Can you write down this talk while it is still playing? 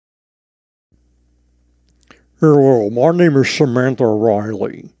Hello, my name is Samantha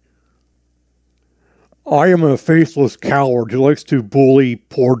Riley. I am a faceless coward who likes to bully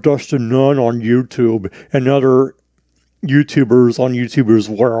poor Dustin Nunn on YouTube and other YouTubers on YouTube as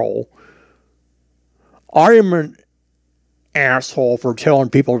well. I am an asshole for telling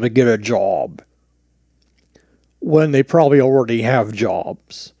people to get a job when they probably already have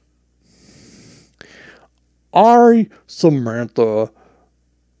jobs. I, Samantha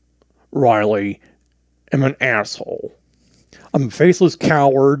Riley, am an asshole. I'm a faceless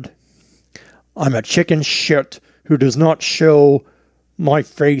coward. I'm a chicken shit who does not show my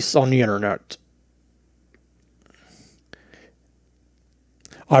face on the internet.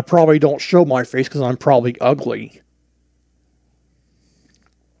 I probably don't show my face because I'm probably ugly.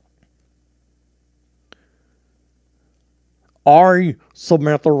 I,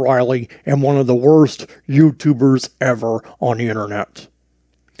 Samantha Riley, am one of the worst YouTubers ever on the internet.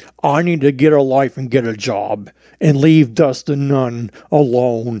 I need to get a life and get a job and leave Dustin Nunn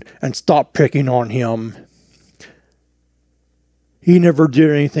alone and stop picking on him. He never did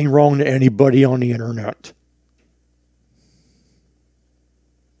anything wrong to anybody on the internet.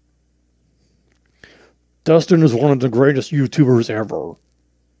 Dustin is one of the greatest YouTubers ever.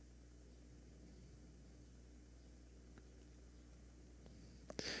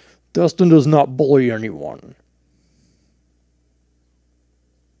 Dustin does not bully anyone.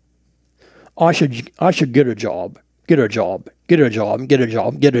 I should get a job. Get a job. Get a job. Get a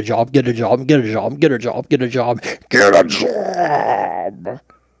job. Get a job. Get a job. Get a job. Get a job. Get a job. Get a job.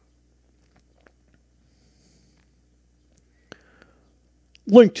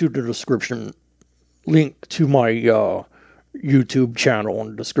 Link to the description. Link to my YouTube channel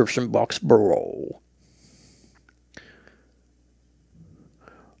in the description box below.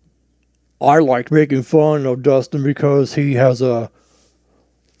 I like making fun of Dustin because he has a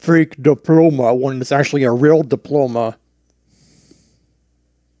fake diploma when it's actually a real diploma.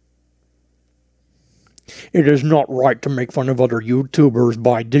 It is not right to make fun of other YouTubers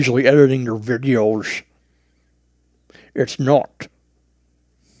by digitally editing their videos. It's not.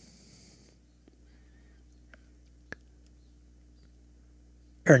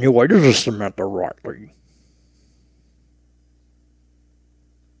 Anyway, this is Samantha Riley.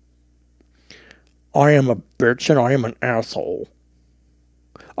 I am a bitch and I am an asshole.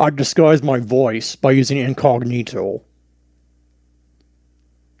 I disguise my voice by using incognito.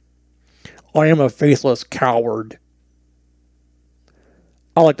 I am a faceless coward.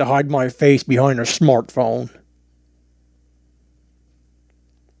 I like to hide my face behind a smartphone.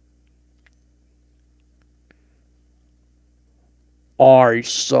 I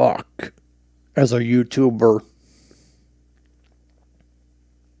suck as a YouTuber.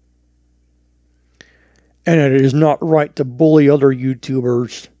 And it is not right to bully other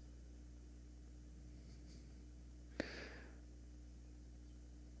YouTubers.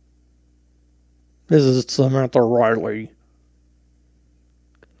 This is Samantha Riley.